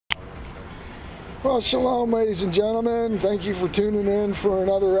Well, shalom, ladies and gentlemen. Thank you for tuning in for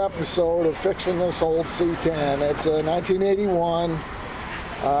another episode of Fixing This Old C10. It's a 1981.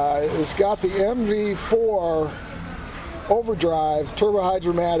 It's got the MV4 overdrive Turbo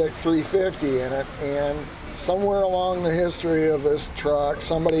Hydromatic 350 in it, and somewhere along the history of this truck,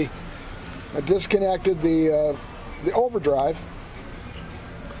 somebody disconnected the overdrive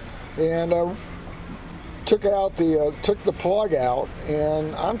and took the plug out,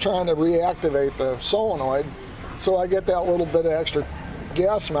 and I'm trying to reactivate the solenoid so I get that little bit of extra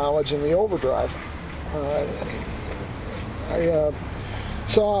gas mileage in the overdrive. I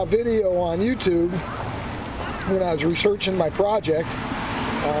saw a video on YouTube when I was researching my project,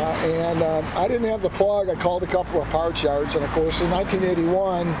 and I didn't have the plug. I called a couple of parts yards, and of course in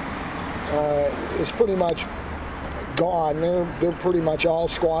 1981 it's pretty much gone. They're pretty much all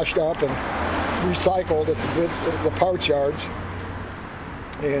squashed up and recycled at the parts yards,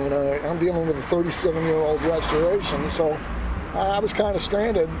 and I'm dealing with a 37-year-old restoration, so I was kind of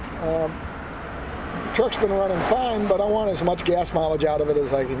stranded. The truck's been running fine, but I want as much gas mileage out of it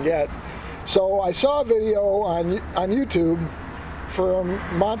as I can get. So I saw a video on YouTube for a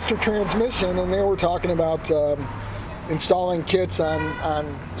Monster transmission, and they were talking about installing kits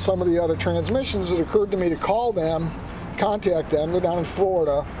on some of the other transmissions. It occurred to me to call them, contact them. They're down in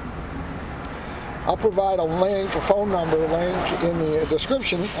Florida. I'll provide a phone number link in the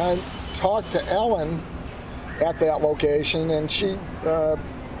description. I talked to Ellen at that location, and she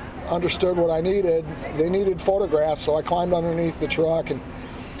understood what I needed. They needed photographs, so I climbed underneath the truck and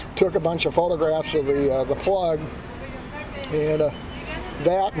took a bunch of photographs of the plug. And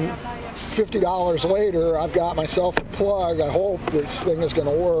that, and $50 later, I've got myself a plug. I hope this thing is going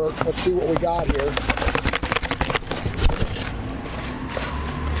to work. Let's see what we got here.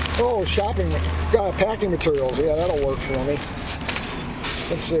 Oh, got packing materials. Yeah, that'll work for me.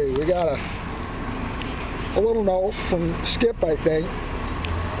 Let's see, we got a little note from Skip, I think.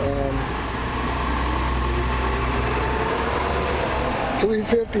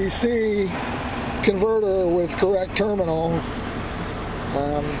 350C converter with correct terminal.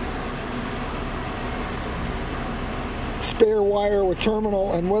 Spare wire with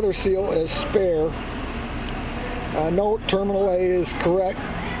terminal and weather seal is spare. Note, terminal A is correct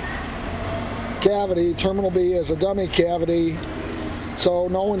cavity, terminal B is a dummy cavity, so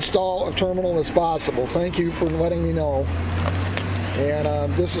no install of terminal is possible. Thank you for letting me know.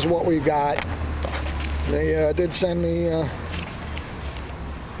 And this is what we've got. They did send me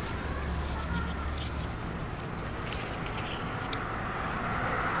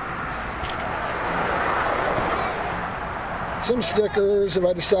some stickers if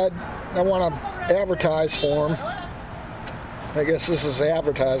I decide I want to advertise for them. I guess this is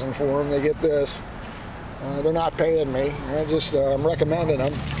advertising for them. They get this. They're not paying me. I just I'm recommending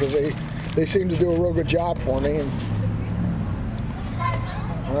them because they seem to do a real good job for me. And,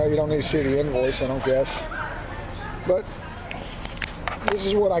 well, you don't need to see the invoice, I don't guess. But this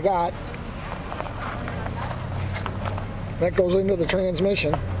is what I got. That goes into the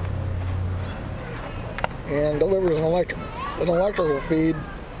transmission and delivers an electrical feed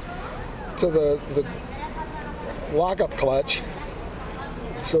to the lockup clutch,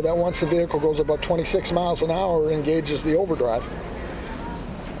 so that once the vehicle goes about 26 miles an hour, it engages the overdrive.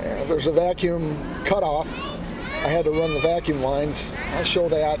 And there's a vacuum cutoff. I had to run the vacuum lines. I'll show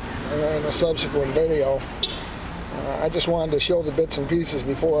that in a subsequent video. I just wanted to show the bits and pieces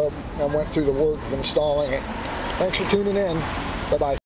before I went through the work of installing it. Thanks for tuning in. Bye-bye.